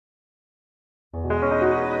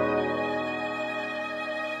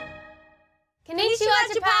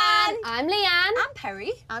about Japan! I'm Leanne. I'm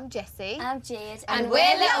Perry. I'm Jessie. I'm Jade. And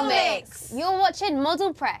we're Little Mix. You're watching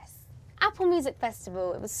Model Press. Apple Music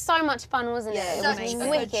Festival. It was so much fun, wasn't it? Yeah, It was such a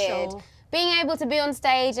wicked. good show. Being able to be on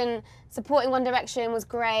stage and supporting One Direction was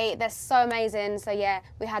great. They're so amazing. So yeah,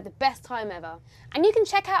 we had the best time ever. And you can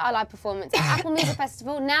check out our live performance at Apple Music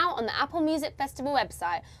Festival now on the Apple Music Festival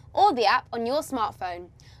website or the app on your smartphone.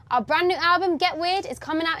 Our brand new album, Get Weird, is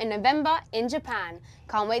coming out in November in Japan.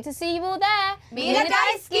 Can't wait to see you all there. Mina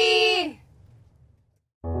daisuki!